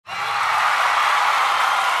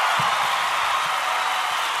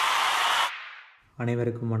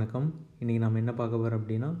அனைவருக்கும் வணக்கம். இன்றைக்கி நம்ம என்ன பார்க்க போகிறோம்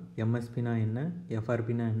அப்படின்னா, எம்எஸ்பினா என்ன,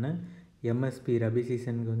 எஃப்ஆர்பினா என்ன, எம்எஸ்பி ரபி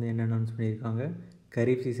சீசனுக்கு வந்து என்ன அனௌன்ஸ் பண்ணியிருக்காங்க,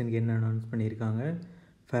 கரீஃப் சீசனுக்கு என்ன அனௌன்ஸ் பண்ணியிருக்காங்க,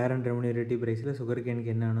 ஃபேர் அண்ட் ரெமுனரேட்டிவ் ப்ரைஸில் சுகர்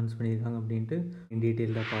கேனுக்கு என்ன அனௌன்ஸ் பண்ணியிருக்காங்க அப்படின்ட்டு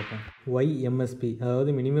டீட்டெயில்டாக பார்ப்போம். ஒய் எம்எஸ்பி,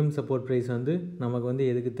 அதாவது மினிமம் சப்போர்ட் ப்ரைஸ் வந்து நமக்கு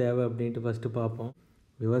வந்து எதுக்கு தேவை அப்படின்ட்டு ஃபஸ்ட்டு பார்ப்போம்.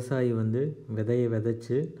 விவசாயி வந்து விதையை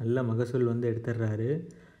விதைச்சி நல்ல மகசூல் வந்து எடுத்துடுறாரு.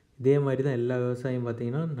 இதே மாதிரி தான் எல்லா விவசாயியும்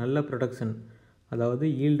பார்த்திங்கன்னா நல்ல ப்ரொடக்ஷன், அதாவது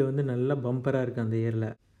ஈல்டு வந்து நல்லா பம்பராக இருக்குது. அந்த இயரில்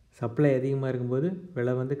சப்ளை அதிகமாக இருக்கும்போது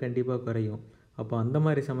விலை வந்து கண்டிப்பாக குறையும். அப்போ அந்த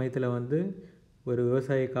மாதிரி சமயத்தில் வந்து ஒரு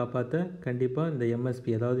விவசாயியை காப்பாற்ற கண்டிப்பாக இந்த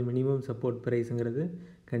எம்எஸ்பி, அதாவது மினிமம் சப்போர்ட் ப்ரைஸுங்கிறது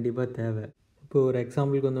கண்டிப்பாக தேவை. இப்போ ஒரு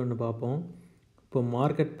எக்ஸாம்பிளுக்கு வந்து ஒன்று பார்ப்போம். இப்போ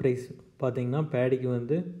மார்க்கெட் ப்ரைஸ் பார்த்திங்கன்னா பேடிக்கு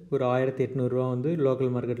வந்து ஒரு 1800 வந்து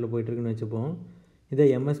லோக்கல் மார்க்கெட்டில் போய்ட்டுருக்குன்னு வச்சுப்போம். இதே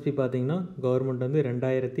எம்எஸ்பி பார்த்திங்கன்னா கவர்மெண்ட் வந்து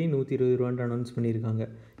 2120 அனௌன்ஸ் பண்ணியிருக்காங்க.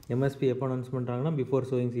 எம்எஸ்பி எப்போ அனௌன்ஸ் பண்ணுறாங்கன்னா before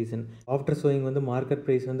sowing season. After sowing வந்து மார்க்கெட்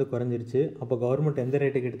ப்ரைஸ் வந்து குறைஞ்சிருச்சு. அப்போ கவர்மெண்ட் எந்த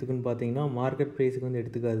ரேட்டுக்கு எடுத்துக்குன்னு பார்த்தீங்கன்னா மார்க்கெட் ப்ரைஸுக்கு வந்து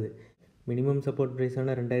எடுத்துக்காது. மினிமம் சப்போர்ட்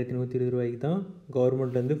ப்ரைஸான 2120 தான்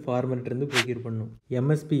கவர்மெண்ட் வந்து ஃபார்மர்கிட்டருந்து ப்ரொக்யூர் பண்ணும்.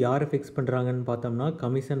 எம்எஸ்பி யாரை ஃபிக்ஸ் பண்ணுறாங்கன்னு பார்த்தோம்னா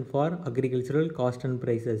commission for agricultural cost and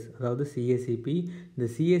prices, அதாவது சிஏசிபி. இந்த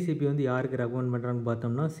சிஏசிபி வந்து யாருக்கு ரெக்கமெண்ட் பண்ணுறாங்கன்னு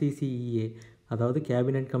பார்த்தோம்னா சிசிஇஏ, அதாவது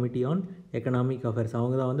cabinet committee on economic affairs.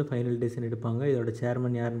 அவங்க தான் வந்து ஃபைனல் டெசிஷன் எடுப்பாங்க. இதோட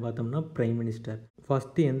சேர்மன் யாருன்னு பார்த்தோம்னா பிரைம் மினிஸ்டர்.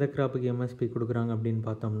 ஃபஸ்ட்டு எந்த கிராப்புக்கு எம்எஸ்பி கொடுக்குறாங்க அப்படின்னு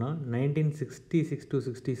பார்த்தோம்னா 1966 to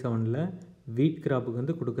 67 வீட் கிராப்புக்கு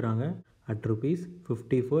வந்து கொடுக்குறாங்க at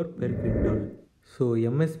 ₹54 per quintal. So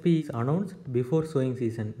MSP is announced before sowing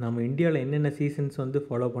season. நம்ம இந்தியாவில் என்னென்ன சீசன்ஸ் வந்து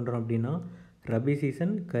ஃபாலோ பண்ணுறோம் அப்படின்னா ரபி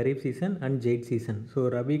season, kharif season and ஜெயிட் season. So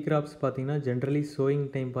rabi graphs பார்த்திங்கன்னா ஜென்ரலி சோயிங்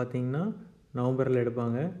டைம் பார்த்திங்கன்னா நவம்பரில்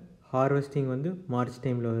எடுப்பாங்க. ஹார்வெஸ்டிங் வந்து மார்ச்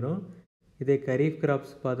டைமில் வரும். இதே கரீஃப்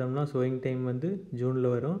கிராப்ஸ் பார்த்தோம்னா சோயிங் டைம் வந்து ஜூனில்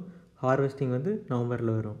வரும், ஹார்வெஸ்டிங் வந்து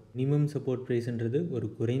நவம்பரில் வரும். மினிமம் சப்போர்ட் ப்ரைஸ்ன்றது ஒரு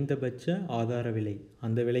குறைந்தபட்ச ஆதார விலை.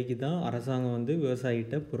 அந்த விலைக்கு தான் அரசாங்கம் வந்து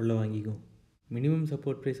விவசாயிகிட்ட பொருளை வாங்கிக்கும். மினிமம்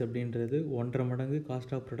சப்போர்ட் ப்ரைஸ் அப்படின்றது 1.5 மடங்கு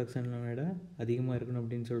காஸ்ட் ஆஃப் ப்ரொடக்ஷனை விட அதிகமாக இருக்கணும்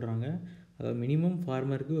அப்படின்னு சொல்கிறாங்க. அதாவது மினிமம்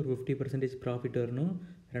ஃபார்மருக்கு ஒரு 50% ப்ராஃபிட் வரணும்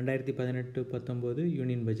 2018-19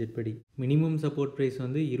 யூனியன் பட்ஜெட் படி. மினிமம் சப்போர்ட் ப்ரைஸ்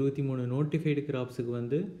வந்து 23 நோட்டிஃபைடு கிராப்ஸுக்கு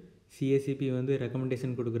வந்து சிஏசிபி வந்து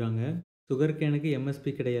ரெக்கமெண்டேஷன் கொடுக்குறாங்க. சுகர் கேனுக்கு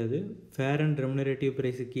எம்எஸ்பி கிடையாது. ஃபேர் அண்ட் ரெமுனரேட்டிவ்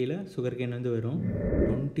ப்ரைஸுக்கு கீழே சுகர் கேன் வந்து வரும்.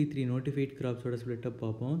 23 நோட்டிஃபைட் கிராப்ஸோட ஸ்ப்ளிட்டப்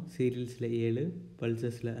பார்ப்போம். சீரியல்ஸில் 7,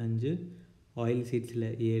 பல்சஸில் 5, ஆயில் சீட்ஸில்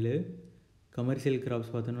 7, கமர்ஷியல்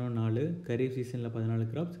கிராப்ஸ் பார்த்தோன்னா 4, கரீஃப் சீசனில் 14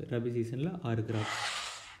 கிராப்ஸ், ரபி சீசனில் 6 கிராப்ஸ்.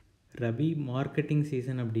 ரபி மார்க்கெட்டிங்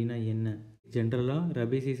சீசன் அப்படின்னா என்ன? ஜென்ரலாக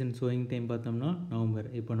ரபி சீசன் சோயிங் டைம் பார்த்தோம்னா நவம்பர்.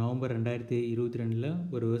 இப்போ நவம்பர் 2022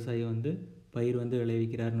 ஒரு விவசாயி வந்து பயிர் வந்து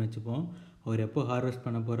விளைவிக்கிறாருன்னு வச்சுப்போம். அவர் எப்போ ஹார்வெஸ்ட்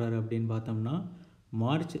பண்ண போகிறாரு அப்படின்னு பார்த்தோம்னா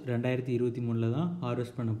மார்ச் 2023 தான்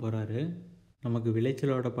ஹார்வெஸ்ட் பண்ண போகிறாரு. நமக்கு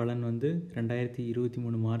விளைச்சலோட பலன் வந்து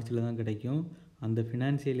 2023 மார்ச்சில் தான் கிடைக்கும். அந்த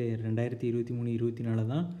ஃபினான்சியல் இயர் 2023-24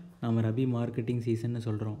 தான் நம்ம ரபி மார்க்கெட்டிங் சீசன்னு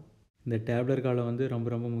சொல்கிறோம். இந்த டேப்லர் காலம் வந்து ரொம்ப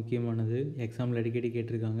ரொம்ப முக்கியமானது. எக்ஸாம்பிள் அடிக்கடி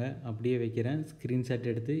கேட்டிருக்காங்க. அப்படியே வைக்கிறேன், ஸ்க்ரீன்ஷாட்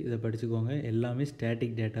எடுத்து இதை படிச்சுக்கோங்க. எல்லாமே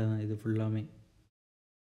ஸ்டாட்டிக் டேட்டா தான் இது ஃபுல்லாமே.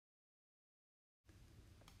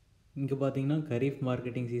 இங்கே பார்த்தீங்கன்னா கரீஃப்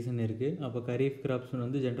மார்க்கெட்டிங் சீசன் இருக்குது. அப்போ கரீஃப் கிராப்ஸ்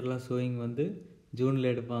வந்து ஜென்ரலாக சோயிங் வந்து ஜூனில்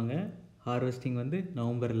எடுப்பாங்க, ஹார்வெஸ்டிங் வந்து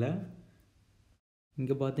நவம்பரில்.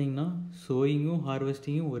 இங்கே பார்த்தீங்கன்னா சோயிங்கும்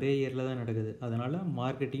ஹார்வெஸ்டிங்கும் ஒரே இயரில் தான் நடக்குது. அதனால்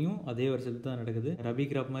மார்க்கெட்டிங்கும் அதே வருஷத்துக்கு தான் நடக்குது. ரபி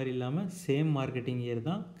கிராப் மாதிரி இல்லாமல் சேம் மார்க்கெட்டிங் இயர்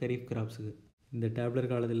தான் கரீஃப் கிராப்ஸுக்கு. இந்த டேப்லர்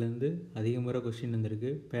காலத்துலேருந்து அதிக முறை கொஸ்டின்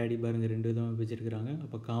வந்திருக்கு. பேடி பாருங்கள் 2 விதமாக வச்சுருக்கிறாங்க.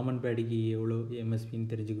 அப்போ காமன் பேடிக்கு எவ்வளோ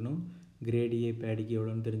எம்எஸ்பின்னு தெரிஞ்சுக்கணும், கிரேட் ஏ பேடிக்கு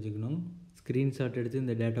எவ்வளோன்னு தெரிஞ்சுக்கணும். ஸ்க்ரீன்ஷாட் எடுத்து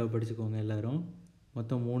இந்த டேட்டாவை படிச்சுக்கோங்க எல்லோரும்.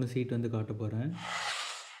 மொத்தம் 3 சீட் வந்து காட்ட போகிறேன்.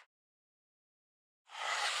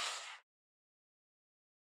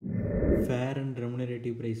 ஃபேர் அண்ட்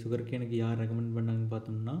ரெமுனரேட்டிவ் ப்ரைஸ் சுகர் கேனுக்கு யார் ரெக்கமெண்ட் பண்ணாங்கன்னு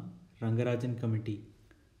பார்த்தோம்னா ரங்கராஜன் கமிட்டி.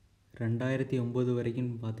 2009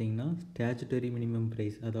 வரைக்கும் பார்த்தீங்கன்னா ஸ்டாச்சுட்டரி மினிமம்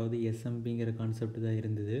ப்ரைஸ், அதாவது எஸ்எம்பிங்கிற கான்செப்ட் தான்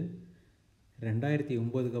இருந்தது.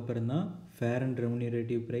 2009க்கு அப்புறம் தான் ஃபேர் அண்ட்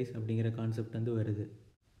ரெமுனரேட்டிவ் ப்ரைஸ் அப்படிங்கிற கான்செப்ட் வந்து வருது.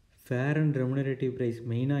 ஃபேர் அண்ட் ரெமுனரேட்டிவ் ப்ரைஸ்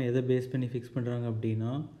மெயினாக எதை பேஸ் பண்ணி ஃபிக்ஸ் பண்ணுறாங்க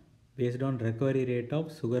அப்படின்னா based on recovery rate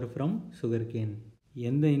of sugar from sugar cane.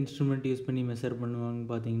 எந்த இன்ஸ்ட்ருமெண்ட் யூஸ் பண்ணி மெஷர் பண்ணுவாங்கன்னு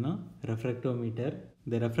பார்த்தீங்கன்னா ரெஃப்ராக்டோமீட்டர்.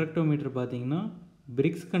 இந்த ரெஃப்ராக்டோமீட்டர் பார்த்தீங்கன்னா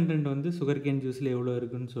பிரிக்ஸ் கண்டென்ட் வந்து சுகர் கேன் ஜூஸில் எவ்வளோ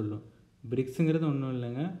இருக்குதுன்னு சொல்லும். பிரிக்ஸுங்கிறது ஒன்றும்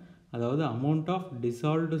இல்லைங்க, அதாவது அமௌண்ட் ஆஃப்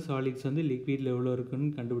டிசால்வ்டு சாலிட்ஸ் வந்து லிக்விடில் எவ்வளோ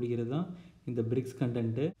இருக்குதுன்னு கண்டுபிடிக்கிறது தான் இந்த பிரிக்ஸ்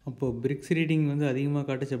கண்டென்ட்டு. அப்போது பிரிக்ஸ் ரீடிங் வந்து அதிகமாக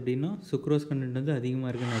காட்டுச்சு அப்படின்னா சுக்ரோஸ் கண்டென்ட் வந்து அதிகமாக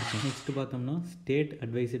இருக்குன்னு அர்த்தம். நெக்ஸ்ட்டு பார்த்தோம்னா state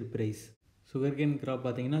advised price. Sugar cane graph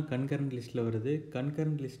பார்த்தீங்கன்னா கன்கரண்ட் லிஸ்ட்டில் வருது.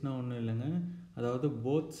 கன்கரண்ட் லிஸ்ட்னால் ஒன்றும் இல்லைங்க, அதாவது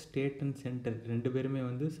போத் ஸ்டேட் அண்ட் சென்டர் 2 பேருமே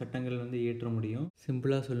வந்து சட்டங்கள் வந்து ஏற்ற முடியும்.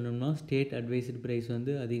 சிம்பிளாக சொல்லணும்னா ஸ்டேட் அட்வைஸ்டு ப்ரைஸ்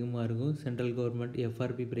வந்து அதிகமாக இருக்கும் சென்ட்ரல் கவர்மெண்ட்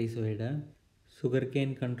எஃப்ஆர்பி ப்ரைஸை விட.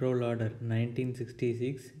 சுகர்கேன் கண்ட்ரோல் ஆர்டர்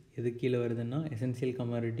 1966 எது கீழே வருதுன்னா எசென்சியல்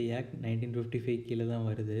கமாடிட்டி ஆக்ட் 1955 கீழே தான்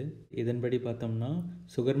வருது. இதன்படி பார்த்தோம்னா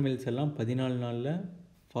சுகர் மில்ஸ் எல்லாம் 14 நாளில்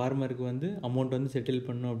ஃபார்மருக்கு வந்து அமௌண்ட் வந்து செட்டில்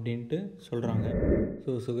பண்ணும் அப்படின்ட்டு சொல்கிறாங்க.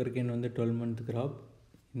 ஸோ சுகர்கேன் வந்து 12 மந்த் கிராப்.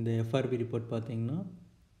 இந்த எஃப்ஆர்பி ரிப்போர்ட் பார்த்தீங்கன்னா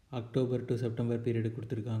அக்டோபர் டு செப்டம்பர் பீரியடு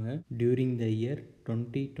கொடுத்துருக்காங்க. டியூரிங் த இயர்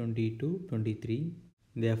 2022-23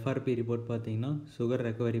 இந்த எஃப்ஆர்பி ரிப்போர்ட் பார்த்தீங்கன்னா சுகர்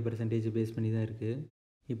ரெக்கவரி பர்சன்டேஜ் பேஸ் பண்ணி தான் இருக்குது.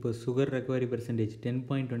 இப்போ சுகர் ரெக்கவரி பர்சன்டேஜ்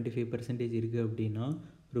 10.25% இருக்குது அப்படின்னா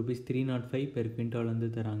 ₹305 பெர் குவிண்டால் வந்து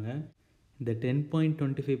தராங்க. இந்த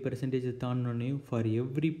 10.25% தாண்டினோடனையும் ஃபார்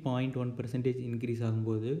எவ்ரி 0.1% இன்க்ரீஸ்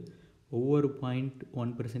ஆகும்போது ஒவ்வொரு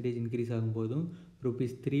 0.1% இன்க்ரீஸ் ஆகும்போதும்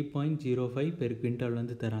 ₹3.05 பெர் குவிண்டால்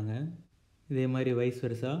வந்து தராங்க. இதே மாதிரி வைஸ்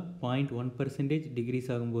வெர்சா 0.1% டிக்ரீஸ்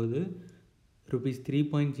ஆகும்போது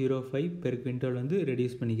 ₹3.05 பெர் குவிண்டால் வந்து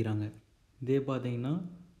ரெடியூஸ் பண்ணிக்கிறாங்க. இதே பார்த்தீங்கன்னா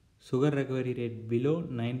சுகர் ரெக்கவரி ரேட் பிலோ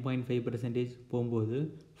 9.5% போகும்போது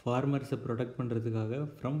ஃபார்மர்ஸை ப்ரொடெக்ட் பண்ணுறதுக்காக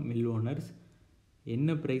ஃப்ரம் மில் ஓனர்ஸ் என்ன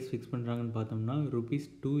ப்ரைஸ் ஃபிக்ஸ் பண்ணுறாங்கன்னு பார்த்தோம்னா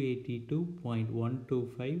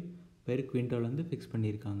 ₹282.125 பெர் குவிண்டால் வந்து ஃபிக்ஸ்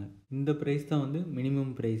பண்ணியிருக்காங்க. இந்த ப்ரைஸ் தான் வந்து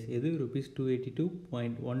மினிமம் ப்ரைஸ். எது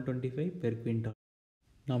 ₹282.125 பெர் குவிண்டால்.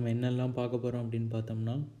 நாம் என்னெல்லாம் பார்க்க போகிறோம் அப்படின்னு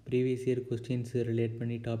பார்த்தோம்னா ப்ரீவியஸ் இயர் கொஸ்டின்ஸ் ரிலேட்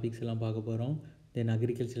பண்ணி டாபிக்ஸ் எல்லாம் பார்க்க போகிறோம். தென்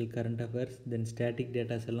அக்ரிகல்ச்சரல் கரண்ட் அஃபேர்ஸ், தென் ஸ்டாட்டிக்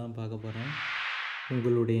டேட்டாஸ் எல்லாம் பார்க்க போகிறோம்.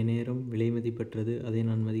 உங்களுடைய நேரம் விலை மதிப்பற்றது, அதை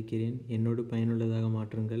நான் மதிக்கிறேன். என்னோடு பயனுள்ளதாக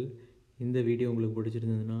மாற்றுங்கள். இந்த வீடியோ உங்களுக்கு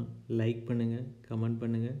பிடிச்சிருந்ததுன்னா லைக் பண்ணுங்கள், கமெண்ட்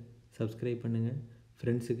பண்ணுங்கள், சப்ஸ்கிரைப் பண்ணுங்கள்,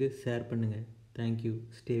 ஃப்ரெண்ட்ஸுக்கு ஷேர் பண்ணுங்கள். தேங்க்யூ.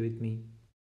 Stay with me.